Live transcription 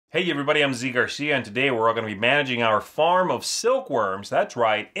Hey everybody, I'm Zee Garcia, and today we're all going to be managing our farm of silkworms, that's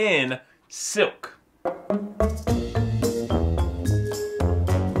right, in silk.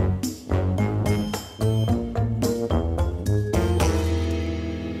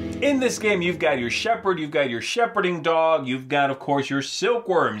 In this game, you've got your shepherd, you've got your shepherding dog, you've got, of course, your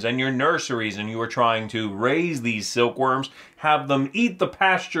silkworms and your nurseries, and you are trying to raise these silkworms, have them eat the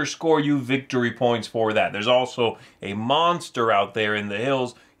pasture, score you victory points for that. There's also a monster out there in the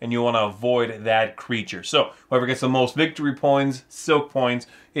hills, and you want to avoid that creature. So, whoever gets the most victory points, silk points,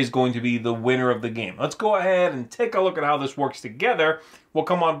 is going to be the winner of the game. Let's go ahead and take a look at how this works together. We'll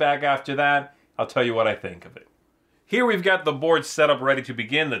come on back after that. I'll tell you what I think of it. Here we've got the board set up ready to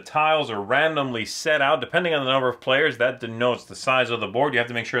begin. The tiles are randomly set out. Depending on the number of players, that denotes the size of the board. You have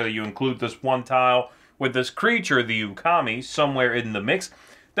to make sure that you include this one tile with this creature, the Ukami, somewhere in the mix.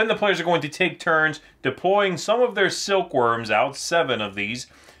 Then the players are going to take turns deploying some of their silkworms out, 7 of these.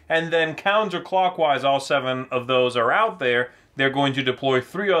 And then counterclockwise, all 7 of those are out there. They're going to deploy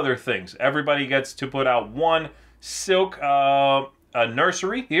 3 other things. Everybody gets to put out 1 silk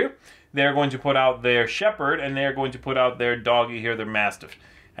nursery here. They're going to put out their shepherd, and they're going to put out their doggy here, their mastiff.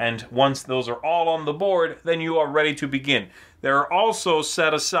 And once those are all on the board, then you are ready to begin. There are also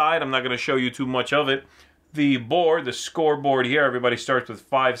set aside, I'm not going to show you too much of it, the board, the scoreboard here. Everybody starts with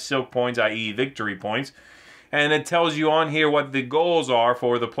 5 silk points, i.e. victory points. And it tells you on here what the goals are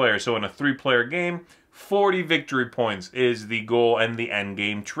for the player. So in a 3-player game, 40 victory points is the goal and the end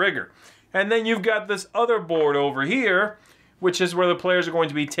game trigger. And then you've got this other board over here, which is where the players are going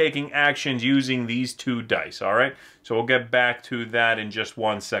to be taking actions using these 2 dice, all right? So we'll get back to that in just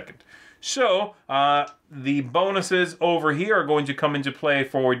 1 second. So, the bonuses over here are going to come into play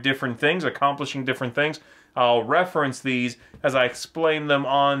for different things, accomplishing different things. I'll reference these as I explain them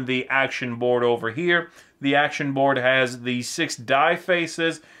on the action board over here. The action board has the 6 die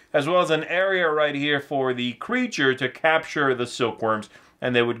faces, as well as an area right here for the creature to capture the silkworms,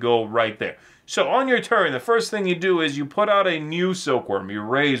 and they would go right there. So on your turn, the first thing you do is you put out a new silkworm, you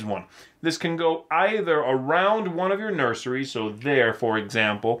raise one. This can go either around one of your nurseries, so there, for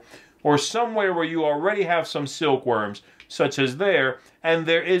example, or somewhere where you already have some silkworms, such as there, and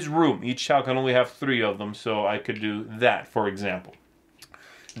there is room. Each tile can only have 3 of them, so I could do that, for example.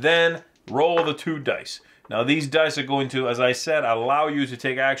 Then roll the 2 dice. Now these dice are going to, as I said, allow you to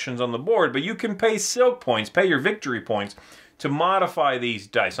take actions on the board, but you can pay silk points, pay your victory points, to modify these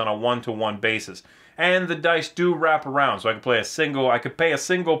dice on a 1-to-1 basis. And the dice do wrap around, so I could pay a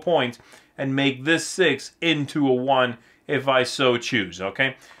single point and make this 6 into a 1 if I so choose,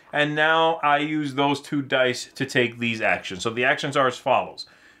 okay? And now I use those 2 dice to take these actions. So the actions are as follows.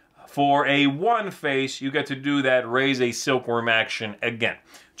 For a 1 face, you get to do that raise a silkworm action again.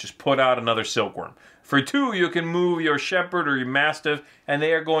 Just put out another silkworm. For 2, you can move your shepherd or your mastiff, and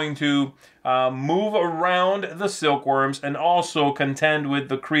they are going to move around the silkworms and also contend with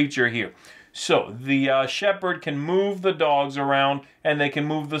the creature here. So the shepherd can move the dogs around, and they can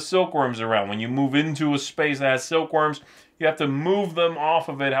move the silkworms around. When you move into a space that has silkworms, you have to move them off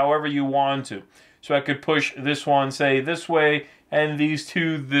of it however you want to. So I could push this one, say, this way, and these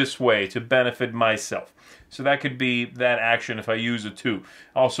 2 this way to benefit myself. So that could be that action if I use a 2.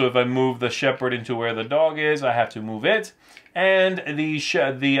 Also, if I move the shepherd into where the dog is, I have to move it. And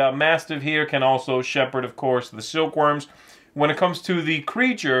the mastiff here can also shepherd, of course, the silkworms. When it comes to the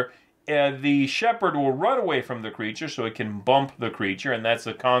creature, the shepherd will run away from the creature, so it can bump the creature, and that's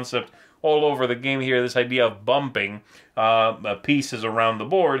the concept all over the game here, this idea of bumping pieces around the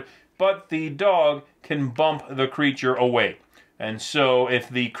board. But the dog can bump the creature away. And so if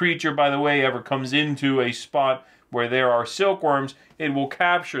the creature, by the way, ever comes into a spot where there are silkworms, it will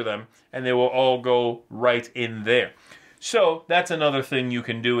capture them, and they will all go right in there. So that's another thing you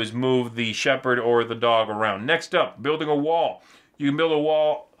can do, is move the shepherd or the dog around. Next up, building a wall. You can build a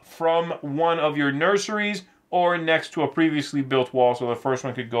wall from one of your nurseries or next to a previously built wall. So the first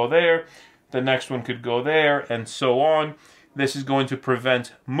one could go there, the next one could go there, and so on. This is going to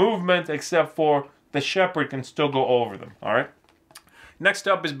prevent movement, except for the shepherd can still go over them, all right? Next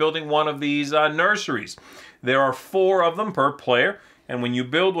up is building one of these nurseries. There are 4 of them per player, and when you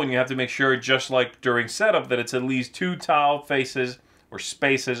build one, you have to make sure, just like during setup, that it's at least 2 tile faces or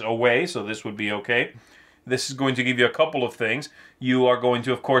spaces away, so this would be okay. This is going to give you a couple of things. You are going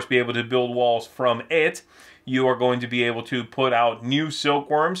to, of course, be able to build walls from it. You are going to be able to put out new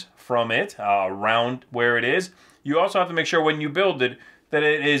silkworms from it around where it is. You also have to make sure when you build it that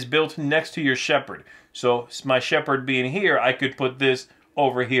it is built next to your shepherd. So my shepherd being here, I could put this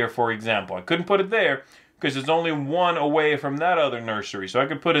over here, for example. I couldn't put it there because there's only 1 away from that other nursery. So I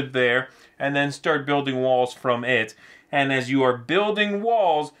could put it there and then start building walls from it. And as you are building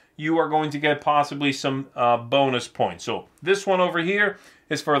walls, you are going to get possibly some bonus points. So this one over here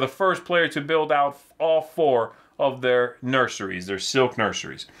is for the first player to build out all 4 of their nurseries, their silk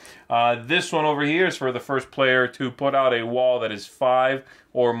nurseries. This one over here is for the first player to put out a wall that is 5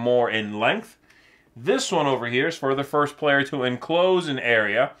 or more in length. This one over here is for the first player to enclose an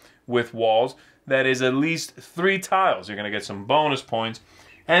area with walls that is at least 3 tiles. You're going to get some bonus points.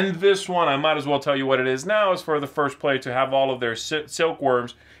 And this one, I might as well tell you what it is now, is for the first player to have all of their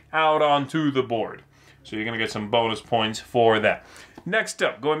silkworms out onto the board. So you're going to get some bonus points for that. Next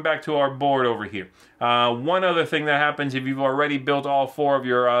up, going back to our board over here. One other thing that happens if you've already built all 4 of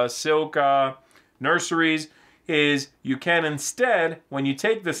your silk nurseries is you can instead, when you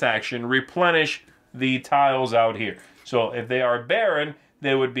take this action, replenish the tiles out here. So if they are barren,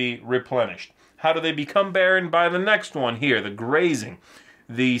 they would be replenished. How do they become barren? By the next one here, the grazing.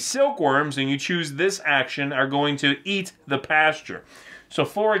 The silkworms, and you choose this action, are going to eat the pasture. So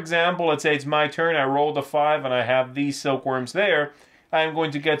for example, let's say it's my turn, I rolled a 5 and I have these silkworms there. I'm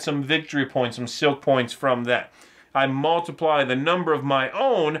going to get some victory points, some silk points from that. I multiply the number of my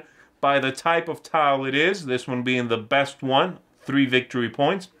own by the type of tile it is, this one being the best one, 3 victory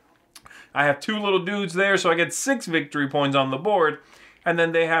points. I have 2 little dudes there, so I get 6 victory points on the board, and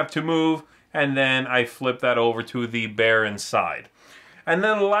then they have to move, and then I flip that over to the barren side. And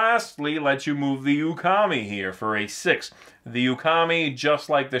then lastly, let you move the ukami here for a 6. The ukami, just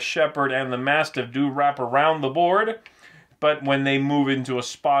like the shepherd and the mastiff, do wrap around the board, but when they move into a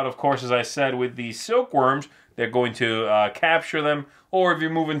spot, of course, as I said, with the silkworms, they're going to capture them, or if you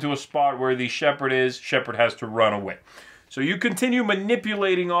move into a spot where the shepherd is, shepherd has to run away. So you continue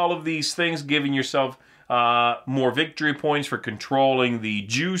manipulating all of these things, giving yourself more victory points for controlling the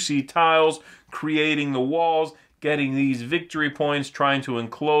juicy tiles, creating the walls, getting these victory points, trying to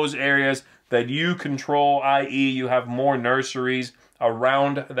enclose areas that you control, i.e. you have more nurseries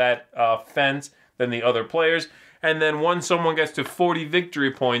around that fence than the other players. And then once someone gets to 40 victory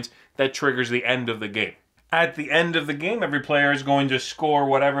points, that triggers the end of the game. At the end of the game, every player is going to score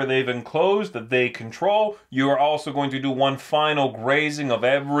whatever they've enclosed that they control. You are also going to do one final grazing of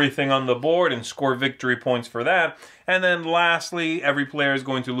everything on the board and score victory points for that. And then lastly, every player is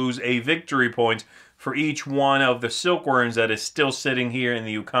going to lose a victory point for each one of the silkworms that is still sitting here in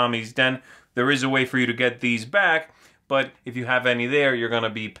the ukami's den. There is a way for you to get these back, but if you have any there, you're going to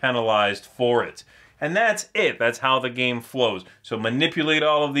be penalized for it. And that's it. That's how the game flows. So manipulate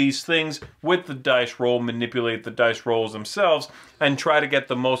all of these things with the dice roll, manipulate the dice rolls themselves, and try to get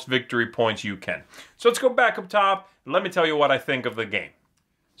the most victory points you can. So let's go back up top, and let me tell you what I think of the game.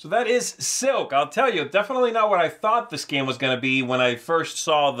 So that is Silk. I'll tell you, definitely not what I thought this game was going to be when I first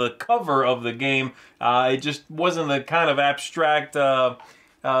saw the cover of the game. It just wasn't the kind of abstract,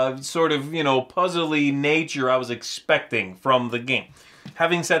 sort of, you know, puzzly nature I was expecting from the game.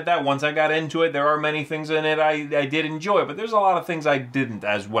 Having said that, once I got into it, there are many things in it I did enjoy, but there's a lot of things I didn't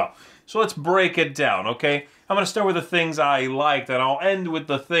as well. So let's break it down, okay? I'm going to start with the things I liked, and I'll end with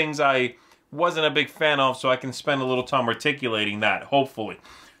the things I wasn't a big fan of, so I can spend a little time articulating that, hopefully.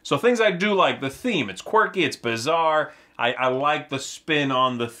 So things I do like, the theme. It's quirky, it's bizarre. I like the spin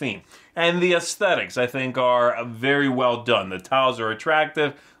on the theme. And the aesthetics, I think, are very well done. The tiles are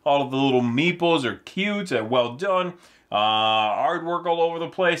attractive. All of the little meeples are cute and well done. Artwork all over the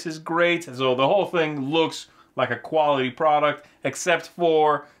place is great. So the whole thing looks like a quality product, except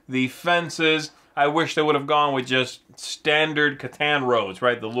for the fences. I wish they would have gone with just standard Catan roads,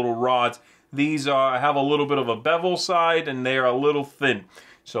 right? The little rods. These have a little bit of a bevel side, and they are a little thin.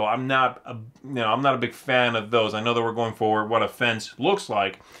 So I'm not a big fan of those. I know that we're going for what a fence looks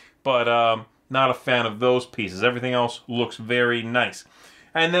like, but not a fan of those pieces. Everything else looks very nice.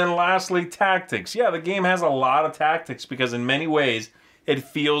 And then lastly, tactics. Yeah, the game has a lot of tactics because in many ways it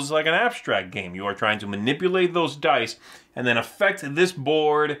feels like an abstract game. You are trying to manipulate those dice and then affect this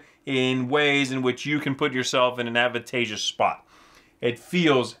board in ways in which you can put yourself in an advantageous spot. It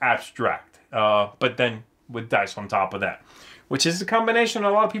feels abstract, but then with dice on top of that, which is a combination a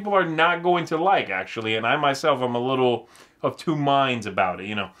lot of people are not going to like, actually, and I myself am a little of two minds about it,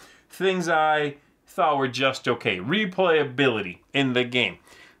 you know. Things I thought were just okay. Replayability in the game.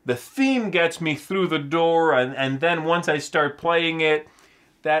 The theme gets me through the door, and then once I start playing it,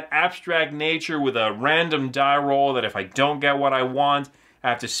 that abstract nature with a random die roll that if I don't get what I want, I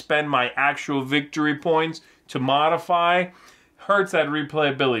have to spend my actual victory points to modify, hurts that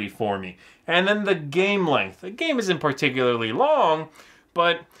replayability for me. And then the game length. The game isn't particularly long,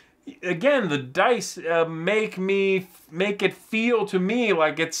 but again, the dice make it feel to me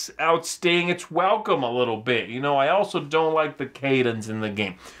like it's outstaying its welcome a little bit. You know, I also don't like the cadence in the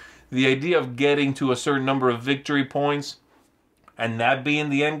game. the idea of getting to a certain number of victory points and that being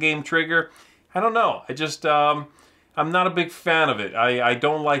the end game trigger, I don't know. I just, I'm not a big fan of it. I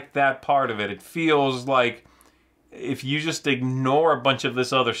don't like that part of it. It feels like if you just ignore a bunch of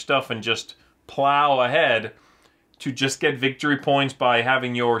this other stuff and just plow ahead to just get victory points by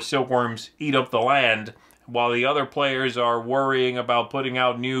having your silkworms eat up the land, while the other players are worrying about putting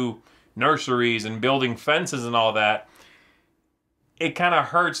out new nurseries and building fences and all that, it kind of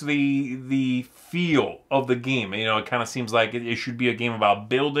hurts the feel of the game. You know, it kind of seems like it should be a game about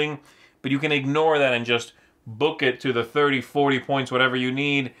building, but you can ignore that and just book it to the 30, 40 points, whatever you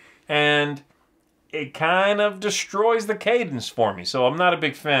need, and it kind of destroys the cadence for me. So I'm not a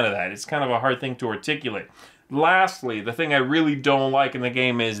big fan of that. It's kind of a hard thing to articulate. Lastly, the thing I really don't like in the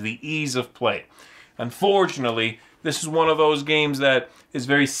game is the ease of play. Unfortunately, this is one of those games that is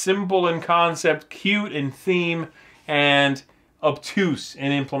very simple in concept, cute in theme, and obtuse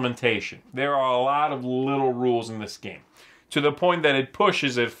in implementation. There are a lot of little rules in this game, to the point that it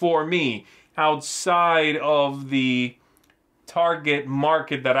pushes it, for me, outside of the target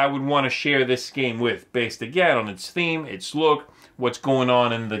market that I would want to share this game with, based again on its theme, its look, what's going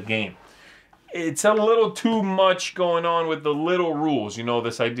on in the game. It's a little too much going on with the little rules, you know,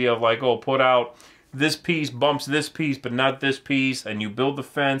 this idea of like, oh, put out this piece bumps this piece, but not this piece, and you build the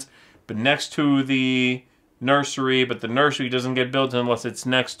fence, but next to the nursery, but the nursery doesn't get built unless it's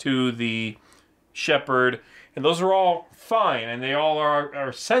next to the shepherd. And those are all fine, and they all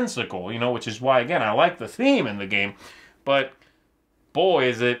are sensical, you know, which is why, again, I like the theme in the game. But boy,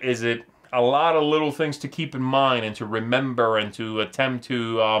 is it a lot of little things to keep in mind and to remember and to attempt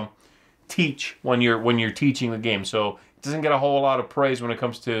to teach when you're teaching the game. So it doesn't get a whole lot of praise when it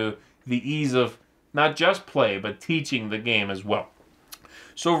comes to the ease of not just play, but teaching the game as well.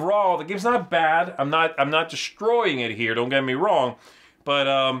 So overall, the game's not bad. I'm not destroying it here, don't get me wrong. But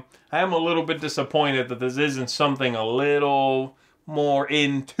I am a little bit disappointed that this isn't something a little more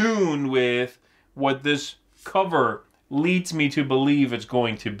in tune with what this cover leads me to believe it's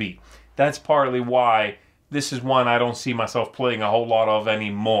going to be. That's partly why this is one I don't see myself playing a whole lot of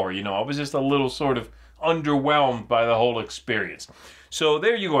anymore. You know, I was just a little sort of underwhelmed by the whole experience. So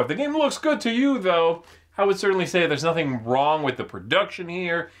there you go. If the game looks good to you, though, I would certainly say there's nothing wrong with the production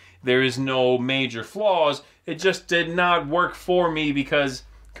here. There is no major flaws. It just did not work for me because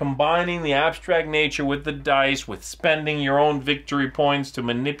combining the abstract nature with the dice, with spending your own victory points to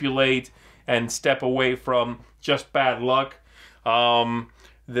manipulate and step away from just bad luck,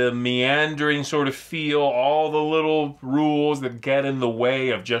 the meandering sort of feel, all the little rules that get in the way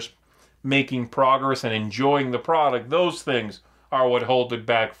of just making progress and enjoying the product, those things are what hold it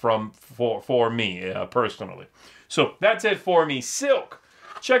back for me personally. So that's it for me. Silk.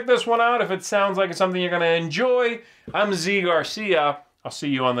 Check this one out if it sounds like it's something you're going to enjoy. I'm Zee Garcia. I'll see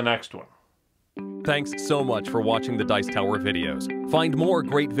you on the next one. Thanks so much for watching the Dice Tower videos. Find more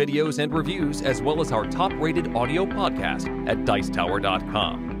great videos and reviews as well as our top-rated audio podcast at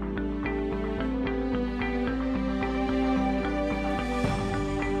Dicetower.com.